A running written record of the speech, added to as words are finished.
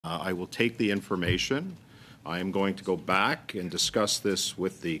I will take the information. I am going to go back and discuss this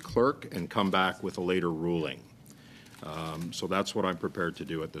with the clerk and come back with a later ruling. So that's what I'm prepared to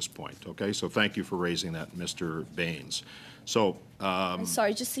do at this point. Okay, so thank you for raising that, Mr. Baines. So, I'm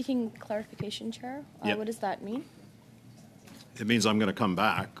sorry, just seeking clarification, Chair. Yep. What does that mean? It means I'm going to come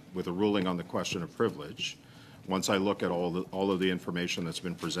back with a ruling on the question of privilege once I look at all of the information that's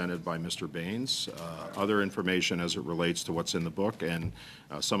been presented by Mr. Baines, other information as it relates to what's in the book, and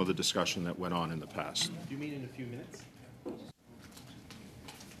some of the discussion that went on in the past. Do you mean in a few minutes?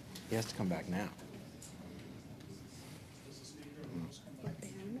 He has to come back now. But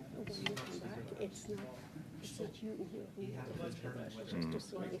then when you come back, it's not you who has the privilege, it's just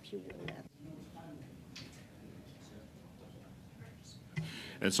to see if you will have.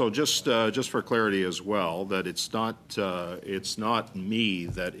 And so just for clarity as well, that it's not me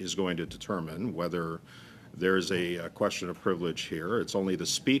that is going to determine whether there's a question of privilege here. It's only the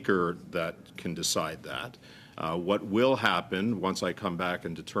Speaker that can decide that. What will happen once I come back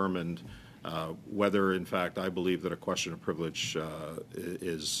and determine whether, in fact, I believe that a question of privilege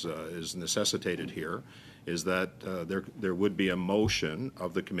is necessitated here, is that there would be a motion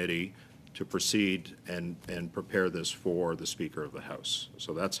of the committee to proceed and prepare this for the Speaker of the House.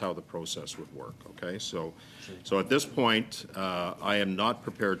 So that's how the process would work, okay? So at this point, I am not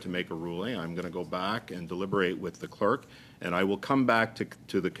prepared to make a ruling. I'm going to go back and deliberate with the clerk, and I will come back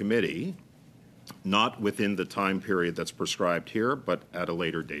to the committee, not within the time period that's prescribed here, but at a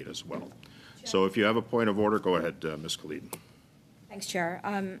later date as well. So if you have a point of order, go ahead, Ms. Khalid. Thanks, Chair.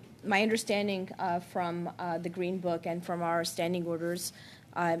 My understanding from the Green Book and from our standing orders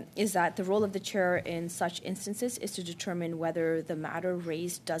is that the role of the chair in such instances is to determine whether the matter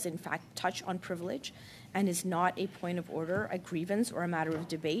raised does in fact touch on privilege and is not a point of order, a grievance, or a matter of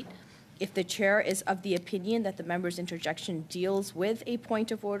debate. If the chair is of the opinion that the member's interjection deals with a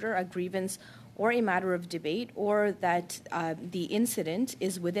point of order, a grievance, or a matter of debate, or that the incident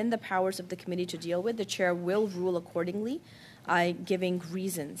is within the powers of the committee to deal with, the chair will rule accordingly, giving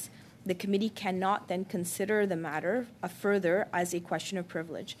reasons. The committee cannot then consider the matter further as a question of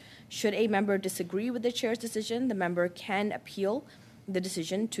privilege. Should a member disagree with the chair's decision, the member can appeal the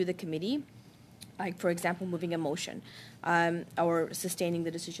decision to the committee, like, for example, moving a motion or sustaining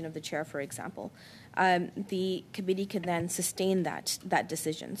the decision of the chair, for example. The committee can then sustain that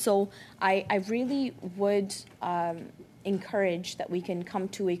decision. So I really would encourage that we can come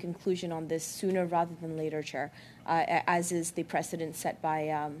to a conclusion on this sooner rather than later, Chair, as is the precedent set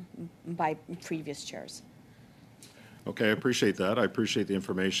by previous chairs. Okay, I appreciate that. I appreciate the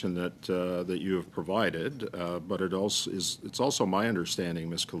information that you have provided, but it's also my understanding,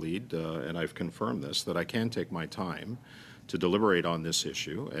 Ms. Khalid, and I've confirmed this, that I can take my time to deliberate on this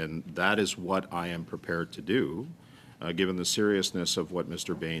issue, and that is what I am prepared to do, given the seriousness of what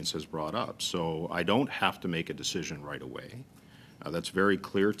Mr. Baines has brought up. So I don't have to make a decision right away. That's very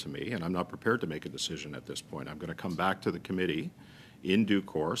clear to me, and I'm not prepared to make a decision at this point. I'm going to come back to the committee in due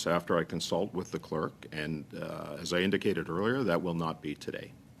course after I consult with the clerk, and as I indicated earlier, that will not be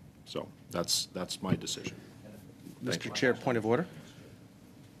today. So that's my decision. Mr. Chair, point of order.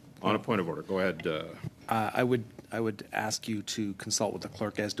 On a point of order, go ahead. I would ask you to consult with the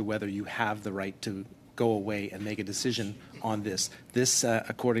clerk as to whether you have the right to go away and make a decision on this. This,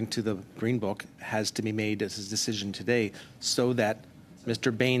 according to the Green Book, has to be made as a decision today so that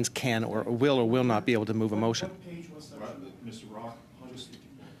Mr. Baines can or will not be able to move a motion. Mr. Rock,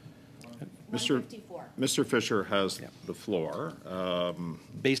 Mr. Fisher has the floor.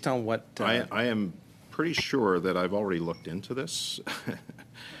 Based on what... I am pretty sure that I've already looked into this,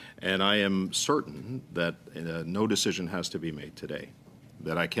 and I am certain that no decision has to be made today,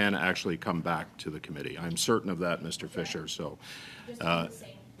 that I can actually come back to the committee. I'm certain of that, Mr. Fisher. So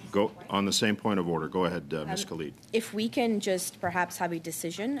go on the same point of order. Go ahead, Ms. Khalid. If we can just perhaps have a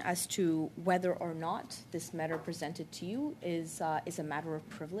decision as to whether or not this matter presented to you is a matter of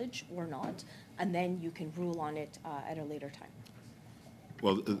privilege or not, and then you can rule on it at a later time.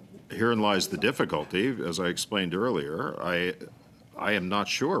 Well, herein lies the difficulty. As I explained earlier, I am not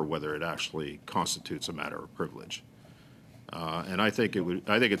sure whether it actually constitutes a matter of privilege. And I think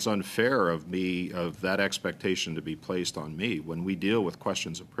it's unfair of that expectation to be placed on me. When we deal with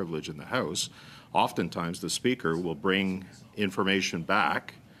questions of privilege in the House, oftentimes the Speaker will bring information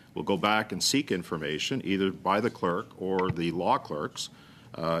back, will go back and seek information either by the clerk or the law clerks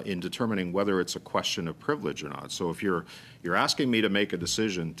in determining whether it's a question of privilege or not. So if you're asking me to make a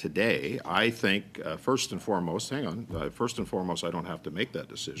decision today, I think first and foremost, I don't have to make that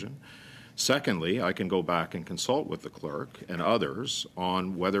decision. Secondly, I can go back and consult with the clerk and others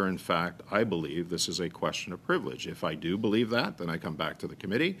on whether, in fact, I believe this is a question of privilege. If I do believe that, then I come back to the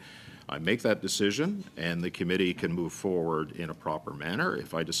committee. I make that decision, and the committee can move forward in a proper manner.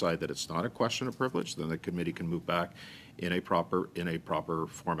 If I decide that it's not a question of privilege, then the committee can move back in a proper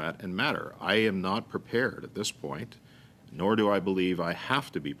format and matter. I am not prepared at this point, nor do I believe I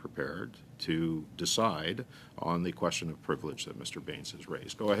have to be prepared to decide on the question of privilege that Mr. Baines has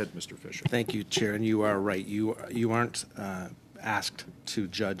raised. Go ahead, Mr. Fisher. Thank you, Chair, and you are right. You aren't asked to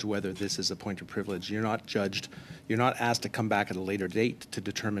judge whether this is a point of privilege. You're not judged. You're not asked to come back at a later date to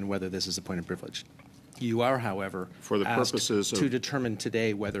determine whether this is a point of privilege. You are, however, for the purposes to determine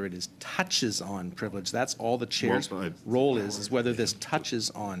today whether it touches on privilege. That's all the chair's role is whether this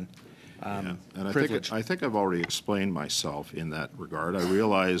touches on and privilege. I think I've already explained myself in that regard. I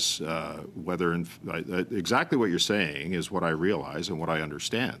realize exactly what you're saying is what I realize and what I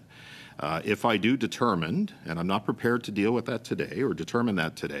understand. If I do determine, and I'm not prepared to deal with that today or determine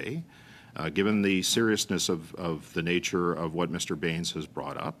that today, given the seriousness of the nature of what Mr. Baines has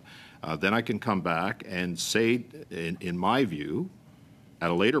brought up, then I can come back and say, in my view, at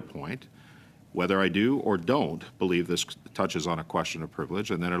a later point, whether I do or don't believe this touches on a question of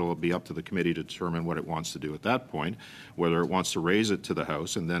privilege, and then it'll be up to the committee to determine what it wants to do at that point, whether it wants to raise it to the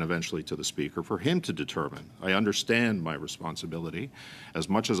House and then eventually to the Speaker for him to determine. I understand my responsibility. As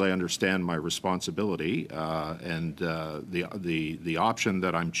much as I understand my responsibility and the option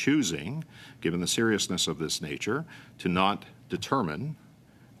that I'm choosing, given the seriousness of this nature, to not determine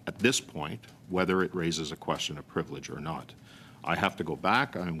at this point whether it raises a question of privilege or not. I have to go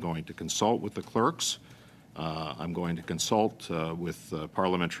back. I'm going to consult with the clerks. I'm going to consult with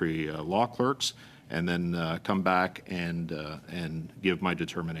parliamentary law clerks, and then come back and give my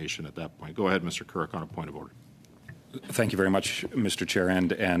determination at that point. Go ahead, Mr. Kirk, on a point of order. Thank you very much, Mr. Chair.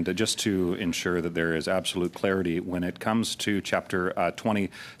 And just to ensure that there is absolute clarity, when it comes to Chapter 20,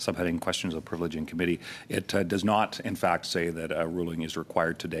 subheading Questions of Privilege in Committee, it does not, in fact, say that a ruling is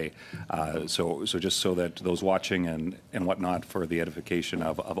required today. So just so that those watching and whatnot, for the edification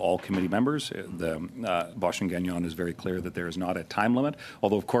of all committee members, the Bosch and Gagnon is very clear that there is not a time limit,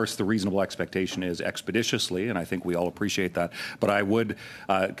 although, of course, the reasonable expectation is expeditiously, and I think we all appreciate that. But I would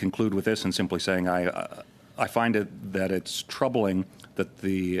conclude with this and simply saying I find that it's troubling that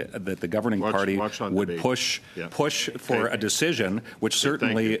the governing party would push for a decision which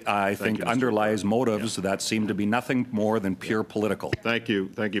certainly I think underlies motives that seem to be nothing more than pure political. Thank you,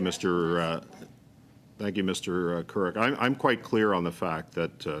 Mr. Kirk. I'm quite clear on the fact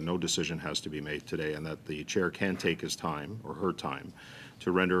that no decision has to be made today, and that the chair can take his time or her time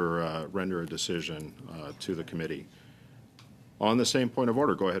to render a decision to the committee. On the same point of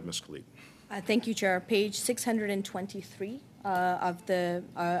order, go ahead, Ms. Khalid. Thank you, Chair. Page 623 of the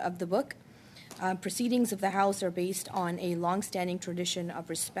book. Proceedings of the House are based on a long-standing tradition of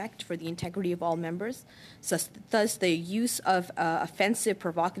respect for the integrity of all members. Thus, the use of offensive,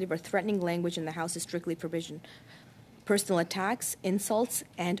 provocative, or threatening language in the House is strictly forbidden. Personal attacks, insults,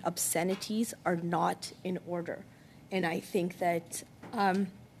 and obscenities are not in order. And I think that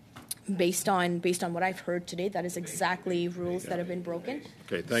based on what I've heard today, that is exactly rules that have been broken.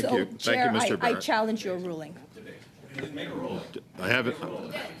 Okay, thank so, you. Chair, Thank you, Mr. Barrett. I challenge your ruling. I haven't.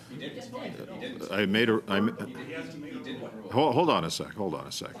 I made a. Hold on a sec.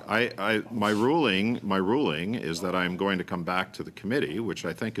 My ruling is that I'm going to come back to the committee, which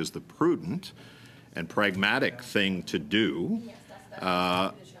I think is the prudent and pragmatic thing to do.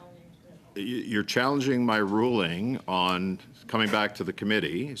 You're challenging my ruling on coming back to the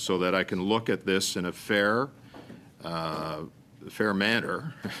committee so that I can look at this in a fair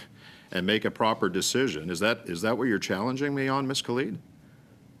manner and make a proper decision. Is that what you're challenging me on, Ms. Khalid?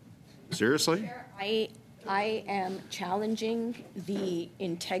 Seriously? I am challenging the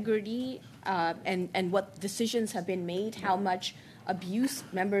integrity and what decisions have been made, how much abuse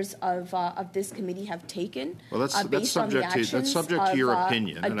members of this committee have taken. Well, that's subject to your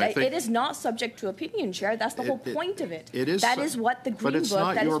opinion. And I think it is not subject to opinion, Chair. That's the whole point of it. It is. That is what the Green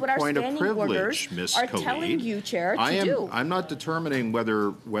Book, that is what our standing orders are telling you, Chair, to do. I'm not determining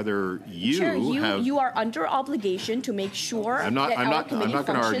whether you Chair, have. You are under obligation to make sure I'm not going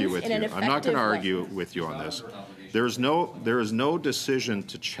to argue with you. I'm not going to argue with you on this. There is no decision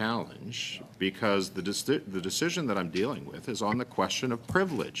to challenge, because the decision that I'm dealing with is on the question of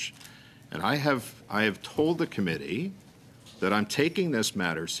privilege. And I have told the committee that I'm taking this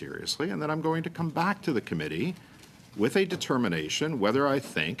matter seriously, and that I'm going to come back to the committee with a determination whether I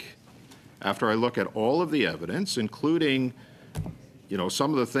think, after I look at all of the evidence, including,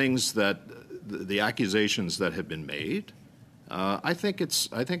 some of the things that the accusations that have been made, I think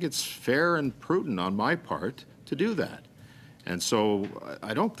it's fair and prudent on my part to do that. And so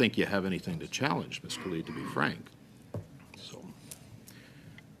I don't think you have anything to challenge, Ms. Khalid, to be frank.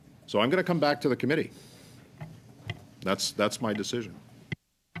 So I'm going to come back to the committee. That's my decision.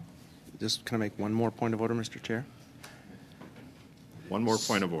 Just can I make one more point of order, Mr. Chair? One more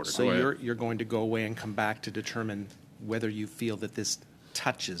point of order. So Go ahead. you're going to go away and come back to determine whether you feel that this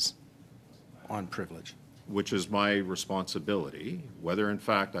touches on privilege. Which is my responsibility, whether in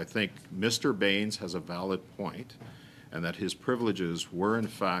fact I think Mr. Baines has a valid point and that his privileges were in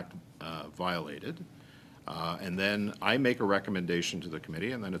fact violated. And then I make a recommendation to the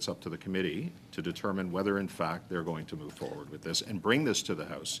committee, and then it's up to the committee to determine whether in fact they're going to move forward with this and bring this to the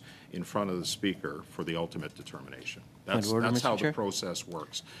House in front of the Speaker for the ultimate determination. That's how the process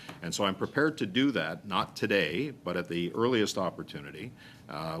works. And so I'm prepared to do that, not today, but at the earliest opportunity,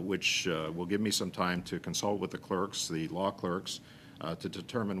 which will give me some time to consult with the clerks, the law clerks, to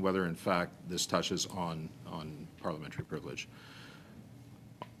determine whether in fact this touches on parliamentary privilege.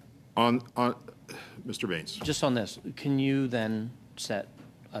 On Mr. Baines. Just on this, can you then set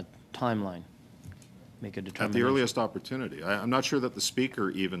a timeline, make a determination? At the earliest opportunity. I'm not sure that the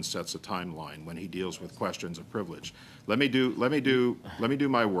Speaker even sets a timeline when he deals with questions of privilege. Let me do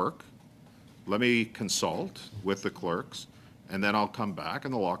my work. Let me consult with the clerks, and then I'll come back,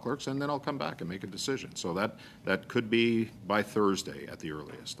 and the law clerks, and then I'll come back and make a decision. So that could be by Thursday at the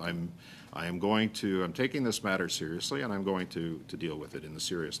earliest. I'm taking this matter seriously, and I'm going to deal with it in the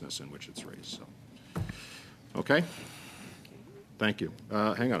seriousness in which it's raised. So, okay? Thank you.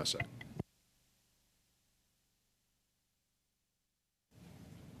 Hang on a sec.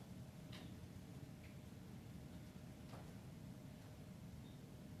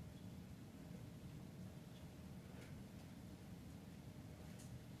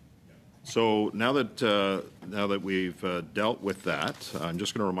 So now that we've dealt with that, I'm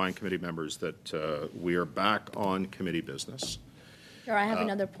just going to remind committee members that we are back on committee business. Sure, I have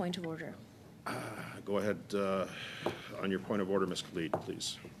another point of order. Go ahead on your point of order, Ms. Khalid,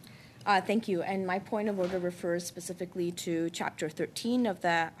 please. Thank you. And my point of order refers specifically to Chapter 13 of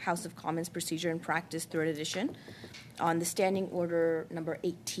the House of Commons Procedure and Practice, 3rd edition, on the Standing Order number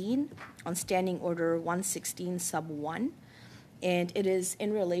 18, on Standing Order 116, sub 1. And it is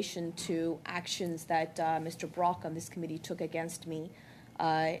in relation to actions that Mr. Brock on this committee took against me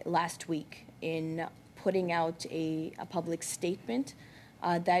last week in putting out a public statement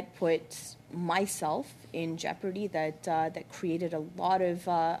that put myself in jeopardy, that created a lot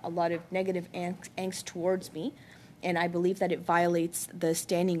of negative angst towards me, and I believe that it violates the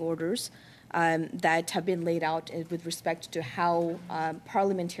standing orders that have been laid out with respect to how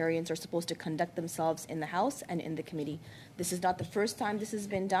parliamentarians are supposed to conduct themselves in the House and in the committee. This is not the first time this has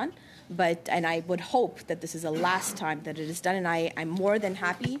been done, and I would hope that this is the last time that it is done. And I'm more than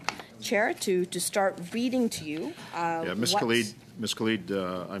happy, Chair, to start reading to you. Yeah, Ms. Khalid,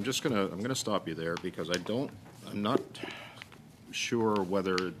 I'm going to stop you there because I'm not sure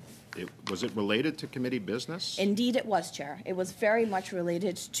whether was it related to committee business? Indeed, it was, Chair. It was very much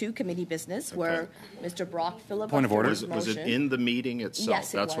related to committee business, where Mr. Brock filibustered. Point of order. Was it in the meeting itself?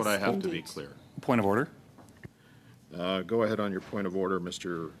 Yes, it That's was, what I have indeed. to be clear. Point of order. Go ahead on your point of order,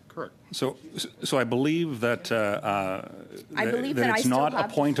 Mr. Kirk. So I believe that I it's still not have a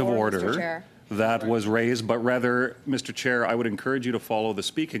the point of floor, Mr. order Chair. that was raised, but rather, Mr. Chair, I would encourage you to follow the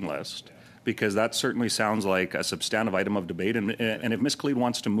speaking list, because that certainly sounds like a substantive item of debate. And if Ms. Khalid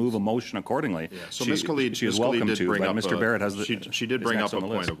wants to move a motion accordingly, So Ms. Khalid, she is welcome to. But Mr. Barrett has she did bring up a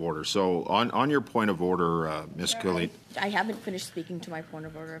point of order. So on your point of order, Ms. Khalid. I haven't finished speaking to my point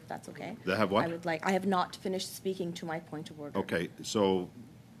of order, if that's okay. They have what? I have not finished speaking to my point of order. Okay, so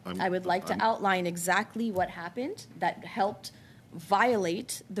I would like to outline exactly what happened that helped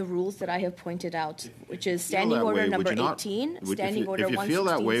violate the rules that I have pointed out, which is Standing Order number 18, Standing Order 116. If you feel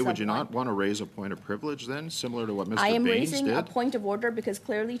that way, would you sub not 1. want to raise a point of privilege then, similar to what Mr. Baines did? I am raising a point of order because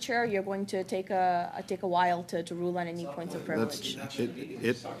clearly, Chair, you're going to take a while to rule on any points of privilege.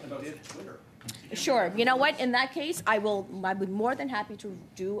 Sure. You know what? In that case, I would be more than happy to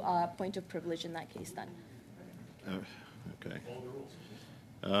do a point of privilege in that case then. Okay.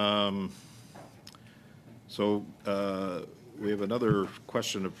 We have another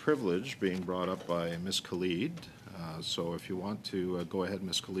question of privilege being brought up by Ms. Khalid. So if you want to go ahead,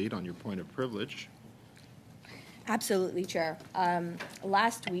 Ms. Khalid, on your point of privilege. Absolutely, Chair.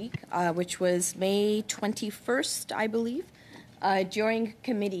 Last week, which was May 21st, I believe, during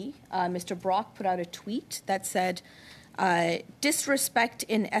committee, Mr. Brock put out a tweet that said, disrespect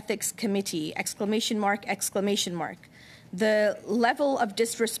in ethics committee, exclamation mark, exclamation mark. The level of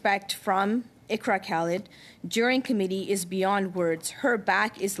disrespect from Ikra Khalid during committee is beyond words. Her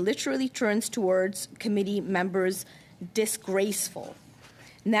back is literally turned towards committee members, disgraceful.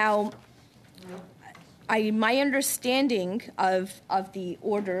 Now, my understanding of the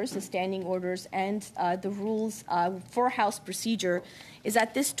orders, the standing orders, and the rules for House procedure is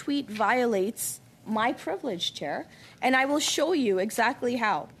that this tweet violates my privilege, Chair, and I will show you exactly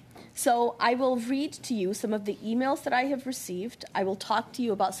how. So I will read to you some of the emails that I have received. I will talk to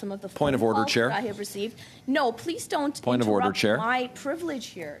you about some of the Point of phone order, calls Chair. that I have received. No, please don't Point of order, interrupt Chair. my privilege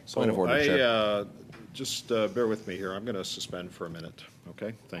here. Point of order, Chair. Just bear with me here. I'm going to suspend for a minute.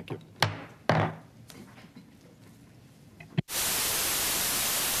 Okay? Thank you.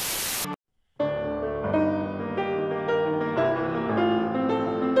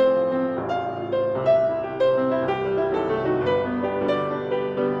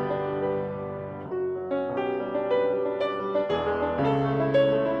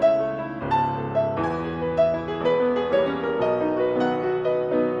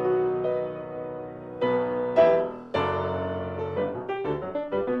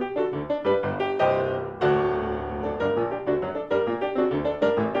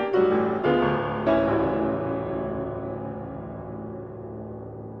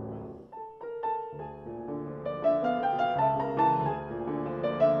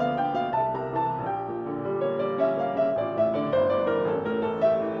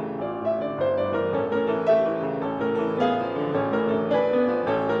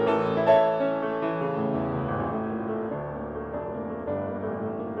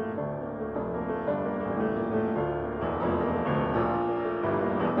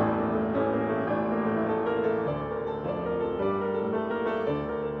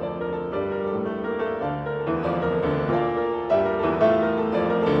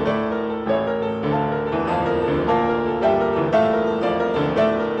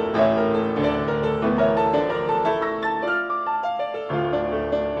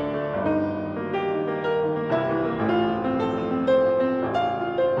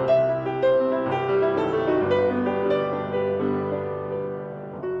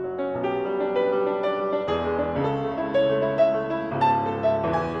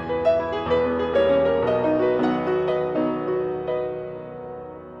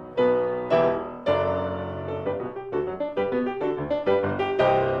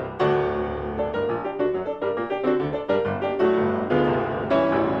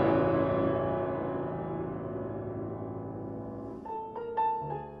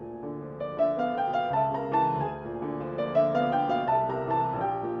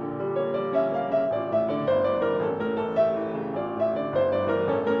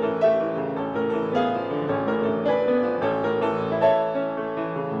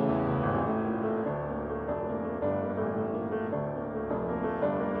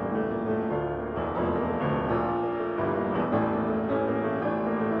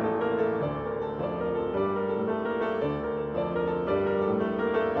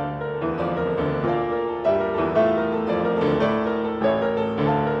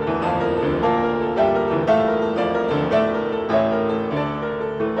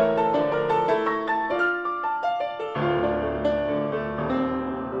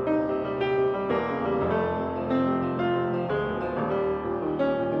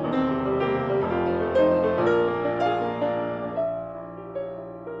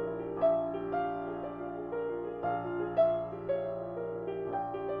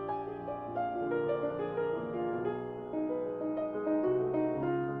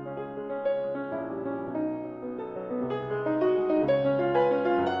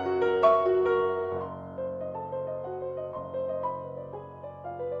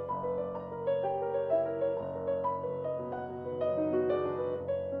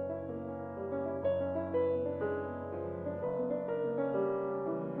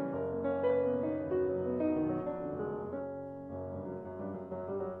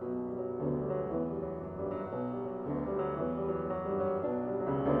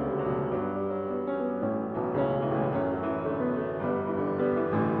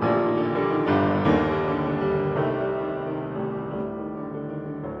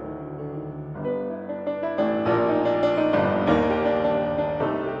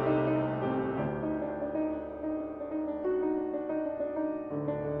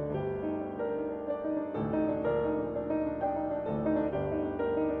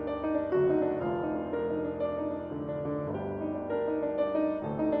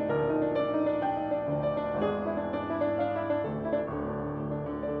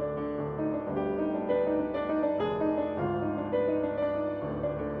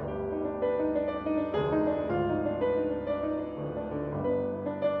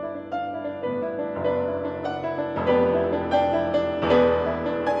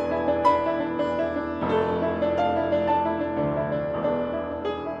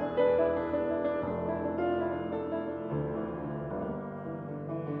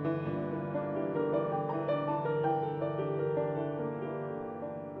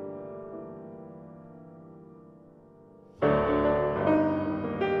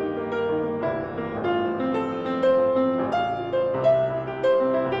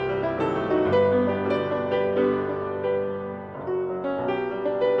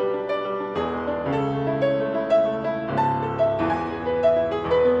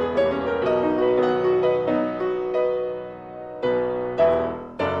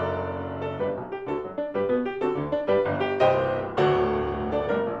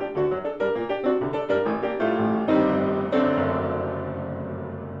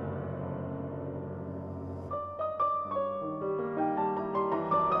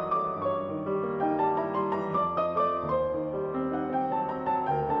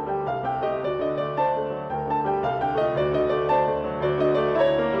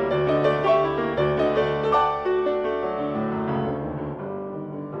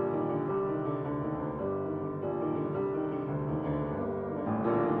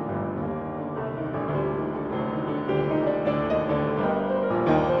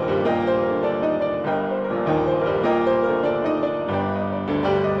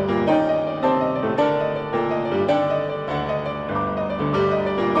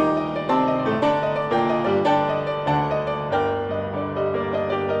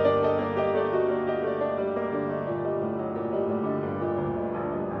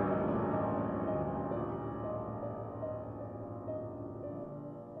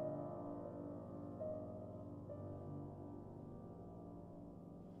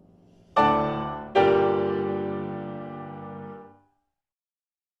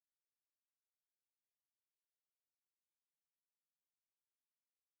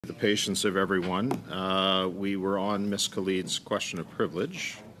 patience of everyone. We were on Ms. Khalid's question of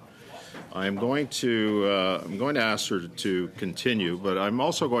privilege. I'm going to ask her to continue, but I'm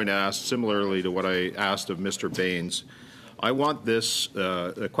also going to ask, similarly to what I asked of Mr. Baines, I want this,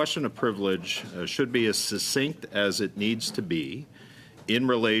 the question of privilege should be as succinct as it needs to be in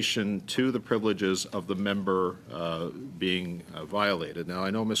relation to the privileges of the member being violated. Now, I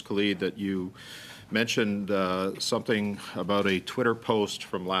know, Ms. Khalid, that you mentioned something about a Twitter post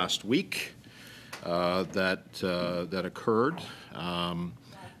from last week that occurred. I'm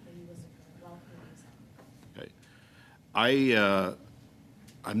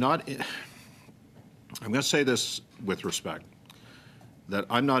not. I'm going to say this with respect, that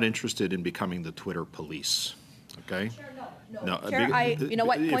I'm not interested in becoming the Twitter police. Okay. Sure, No. Chair, you know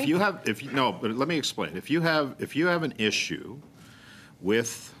what point? But let me explain. If you have an issue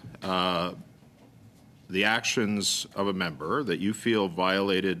with the actions of a member that you feel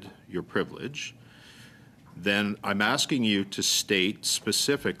violated your privilege, then I'm asking you to state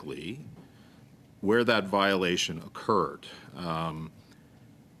specifically where that violation occurred.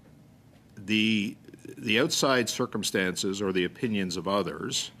 The outside circumstances or the opinions of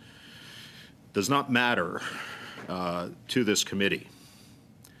others does not matter to this committee.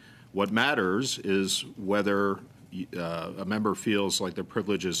 What matters is whether a member feels like their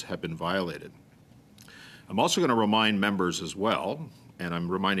privileges have been violated. I'm also going to remind members as well, and I'm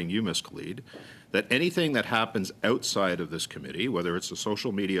reminding you, Ms. Khalid, that anything that happens outside of this committee, whether it's a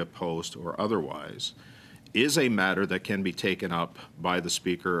social media post or otherwise, is a matter that can be taken up by the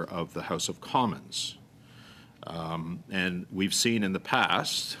Speaker of the House of Commons. And we've seen in the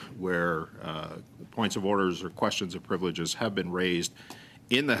past where points of orders or questions of privileges have been raised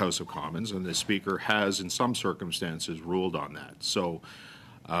in the House of Commons, and the Speaker has, in some circumstances, ruled on that. So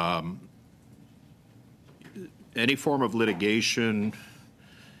any form of litigation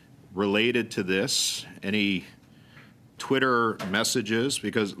related to this, any Twitter messages,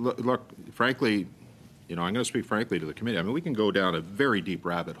 because look, frankly, I'm going to speak frankly to the committee. I mean, we can go down a very deep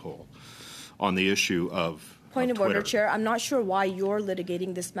rabbit hole on the issue of Point of order, Twitter. Chair. I'm not sure why you're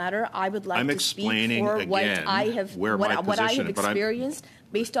litigating this matter. I would like to speak for what I have experienced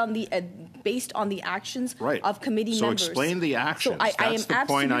based on the actions of committee members. So explain the actions. So I am the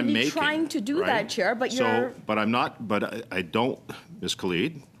point I'm absolutely making, trying to do that, Chair. But but I'm not. But I don't, Ms.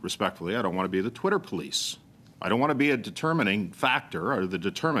 Khalid, respectfully, I don't want to be the Twitter police. I don't want to be a determining factor or the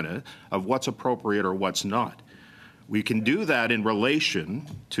determinant of what's appropriate or what's not. We can do that in relation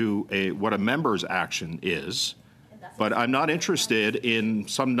to what a member's action is, but I'm not interested in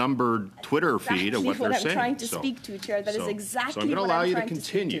some numbered Twitter feed of what they're saying. That's what I'm trying to speak to, Chair. That is exactly what I'm what I'm going to allow trying you to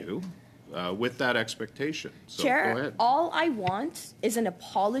continue with that expectation. So Chair, go ahead. all I want is an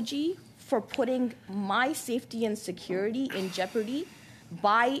apology for putting my safety and security in jeopardy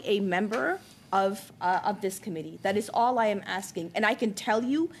by a member of this committee. That is all I am asking. And I can tell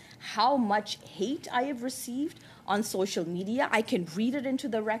you how much hate I have received on social media. I can read it into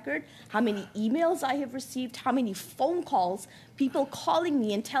the record, how many emails I have received, how many phone calls, people calling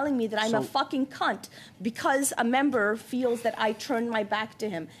me and telling me that I'm a fucking cunt because a member feels that I turned my back to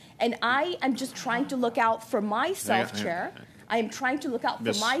him. And I am just trying to look out for myself, Chair. I am trying to look out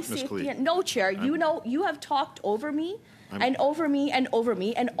for my safety. No, Chair, you have talked over me. And over me, and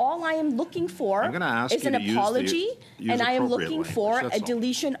all I am looking for is an apology, and I am looking for a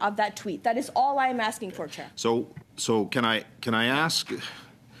deletion of that tweet. That is all I am asking for, Chair. So can I ask,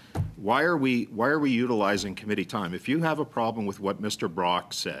 why are we utilizing committee time? If you have a problem with what Mr.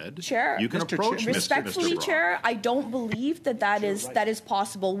 Brock said, Chair, you can approach respectfully, Mr. Brock. Chair, I don't believe that is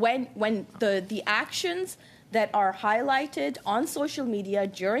possible. When the actions that are highlighted on social media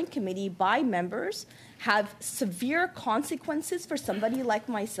during committee by members have severe consequences for somebody like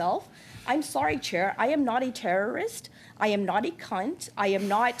myself, I'm sorry, Chair, I am not a terrorist. I am not a cunt. I am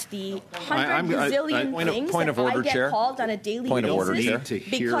not the 100 gazillion things point of that order, I get Chair. called on a daily Point of order, basis Chair.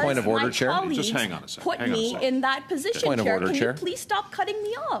 because Point of order, my Chair. colleagues Just hang on a second. put me in that position, Point of Chair. order, Can Chair. you please stop cutting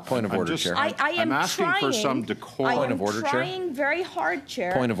me off? Point of order, Chair. I am I'm asking trying, for some decorum. Point of order, Chair. trying very hard,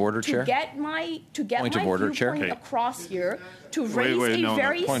 Chair. Point of order, Chair. To get my Point of order, Chair. viewpoint across here, to raise a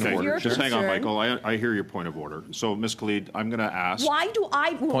very Point of severe order, Just hang on, concern. Michael. I hear your point of order. So, Ms. Khalid, I'm going to ask. Why of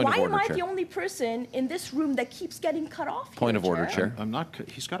am order, I Chair. the only person in this room that keeps getting cut off? Point here, of order, Chair. I'm not.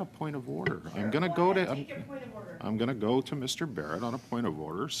 He's got a point of order. I'm going to go to. I'm going to go to Mr. Barrett on a point of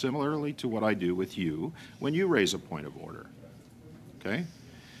order, similarly to what I do with you when you raise a point of order. Okay,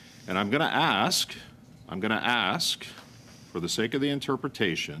 and I'm going to ask. For the sake of the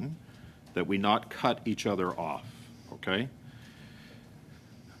interpretation, that we not cut each other off. Okay.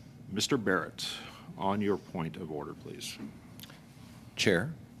 Mr. Barrett, on your point of order, please.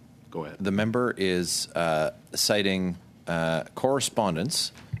 Chair, Go ahead. The member is citing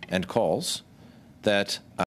correspondence and calls that